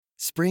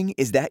Spring,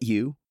 is that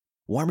you?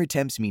 Warmer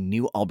temps mean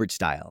new Allbirds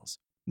styles.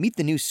 Meet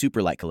the new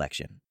Superlight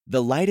collection,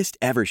 the lightest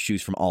ever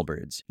shoes from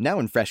Allbirds, now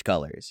in fresh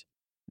colors.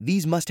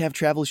 These must-have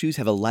travel shoes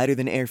have a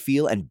lighter-than-air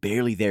feel and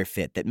barely there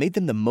fit that made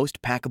them the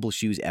most packable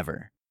shoes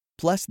ever.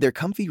 Plus, they're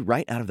comfy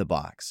right out of the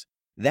box.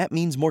 That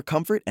means more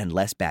comfort and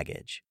less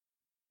baggage.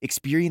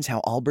 Experience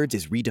how Allbirds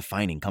is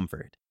redefining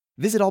comfort.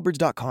 Visit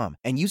allbirds.com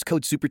and use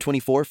code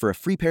SUPER24 for a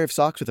free pair of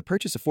socks with a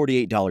purchase of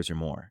 $48 or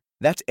more.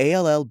 That's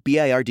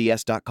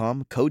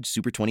ALLBIRDS.com, code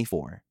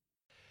SUPER24.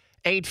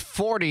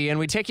 8:40, and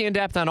we take you in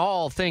depth on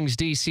all things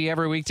D.C.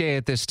 every weekday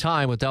at this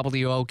time with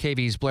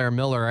WOKV's Blair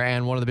Miller.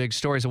 And one of the big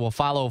stories that we'll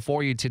follow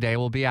for you today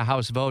will be a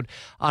House vote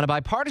on a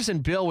bipartisan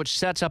bill which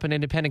sets up an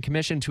independent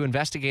commission to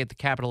investigate the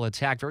Capitol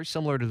attack, very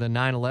similar to the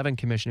 9/11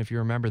 commission, if you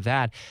remember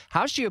that.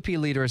 House GOP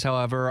leaders,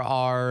 however,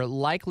 are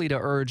likely to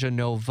urge a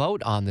no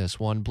vote on this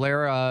one.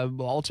 Blair,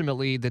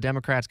 ultimately, the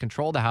Democrats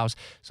control the House,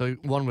 so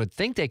one would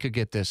think they could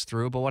get this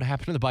through. But what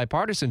happened to the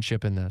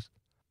bipartisanship in this?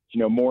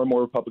 More and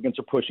more Republicans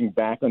are pushing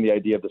back on the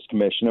idea of this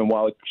commission. And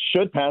while it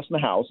should pass in the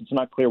House, it's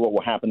not clear what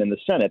will happen in the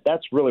Senate.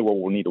 That's really what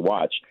we'll need to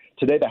watch.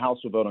 Today, the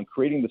House will vote on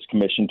creating this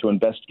commission to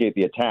investigate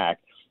the attack.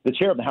 The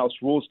chair of the House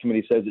Rules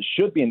Committee says it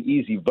should be an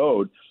easy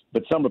vote,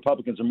 but some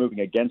Republicans are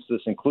moving against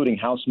this, including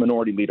House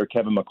Minority Leader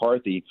Kevin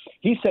McCarthy.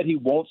 He said he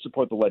won't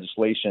support the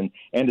legislation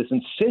and is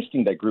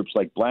insisting that groups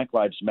like Black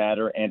Lives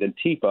Matter and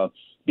Antifa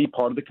be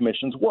part of the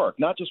commission's work,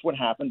 not just what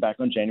happened back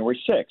on January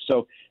 6th.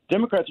 So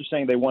Democrats are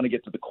saying they want to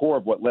get to the core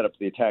of what led up to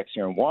the attacks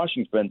here in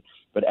Washington.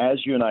 But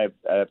as you and I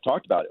have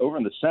talked about, over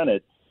in the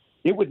Senate,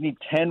 it would need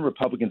 10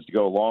 Republicans to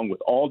go along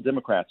with all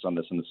Democrats on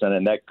this in the Senate,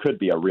 and that could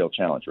be a real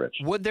challenge, Rich.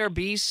 Would there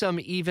be some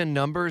even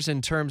numbers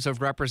in terms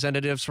of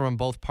representatives from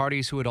both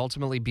parties who would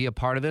ultimately be a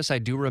part of this? I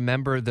do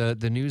remember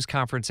the news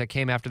conference that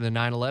came after the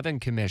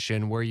 9/11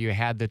 commission where you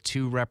had the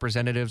two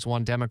representatives,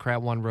 one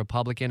Democrat, one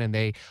Republican, and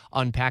they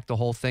unpacked the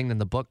whole thing. Then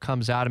the book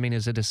comes out. I mean,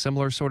 is it a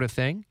similar sort of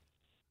thing?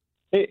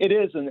 It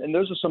is, and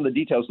those are some of the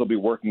details they'll be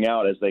working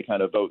out as they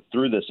kind of vote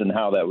through this and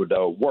how that would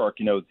work.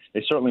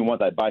 They certainly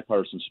want that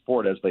bipartisan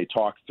support as they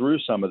talk through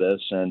some of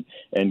this and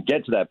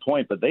get to that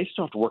point, but they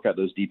still have to work out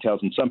those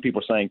details, and some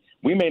people are saying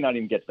we may not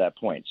even get to that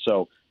point.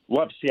 So we'll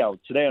have to see how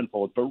today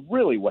unfolds, but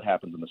really what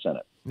happens in the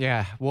Senate.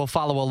 Yeah, we'll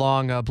follow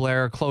along,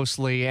 Blair,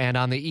 closely. And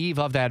on the eve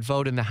of that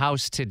vote in the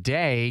House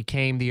today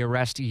came the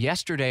arrest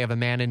yesterday of a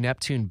man in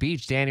Neptune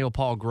Beach, Daniel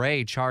Paul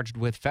Gray, charged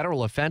with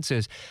federal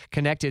offenses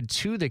connected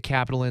to the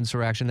Capitol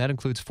insurrection. That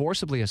includes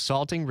forcibly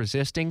assaulting,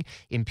 resisting,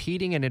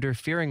 impeding, and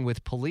interfering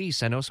with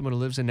police. I know someone who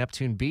lives in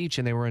Neptune Beach,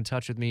 and they were in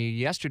touch with me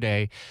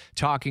yesterday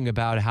talking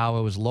about how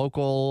it was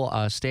local,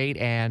 state,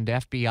 and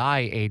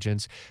FBI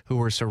agents who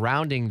were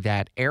surrounding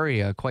that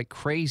area. Quite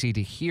crazy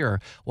to hear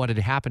what had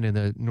happened in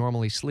the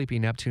normally sleepy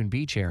Neptune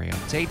Beach area.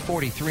 It's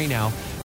 8:43 now.